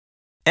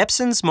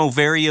EPSON's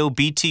Moverio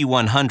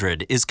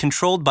BT-100 is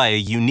controlled by a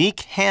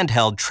unique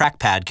handheld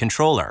trackpad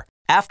controller.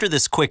 After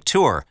this quick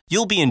tour,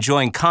 you'll be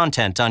enjoying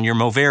content on your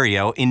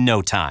Moverio in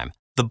no time.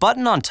 The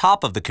button on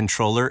top of the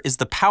controller is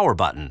the power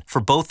button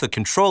for both the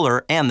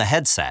controller and the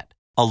headset.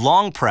 A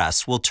long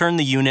press will turn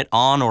the unit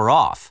on or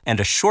off, and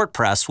a short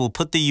press will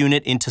put the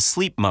unit into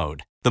sleep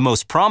mode. The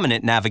most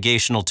prominent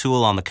navigational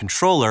tool on the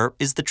controller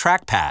is the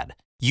trackpad.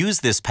 Use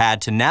this pad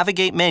to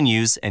navigate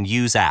menus and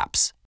use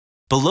apps.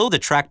 Below the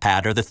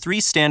trackpad are the three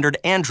standard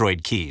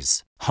Android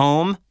keys: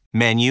 Home,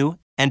 Menu,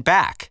 and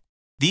Back.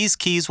 These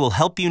keys will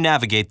help you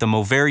navigate the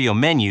Moverio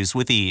menus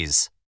with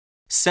ease.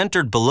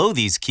 Centered below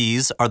these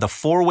keys are the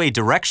four-way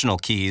directional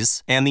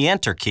keys and the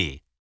Enter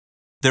key.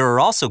 There are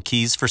also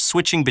keys for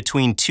switching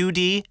between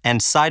 2D and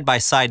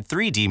side-by-side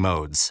 3D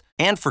modes,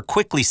 and for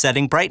quickly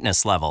setting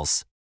brightness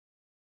levels.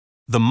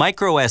 The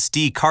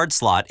microSD card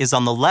slot is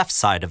on the left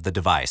side of the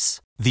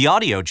device. The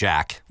audio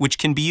jack, which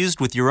can be used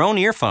with your own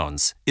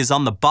earphones, is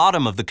on the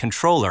bottom of the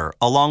controller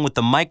along with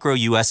the micro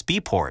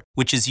USB port,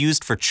 which is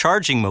used for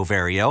charging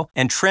Moverio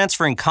and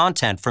transferring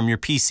content from your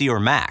PC or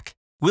Mac.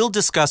 We'll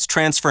discuss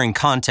transferring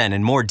content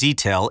in more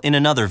detail in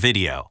another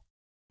video.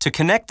 To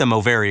connect the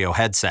Moverio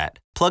headset,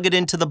 plug it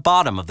into the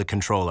bottom of the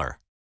controller.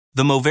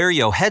 The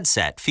Moverio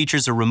headset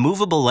features a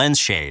removable lens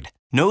shade,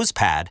 nose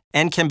pad,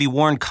 and can be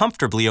worn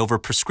comfortably over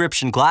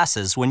prescription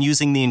glasses when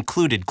using the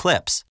included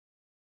clips.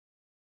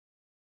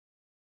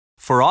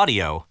 For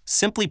audio,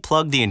 simply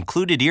plug the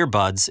included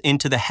earbuds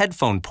into the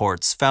headphone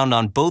ports found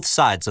on both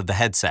sides of the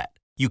headset.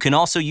 You can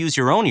also use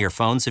your own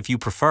earphones if you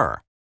prefer.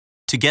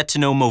 To get to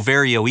know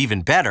Moverio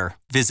even better,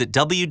 visit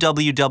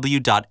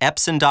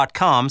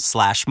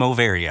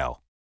www.epson.com/Moverio.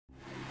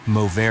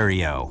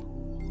 Moverio.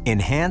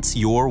 Enhance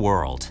your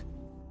world.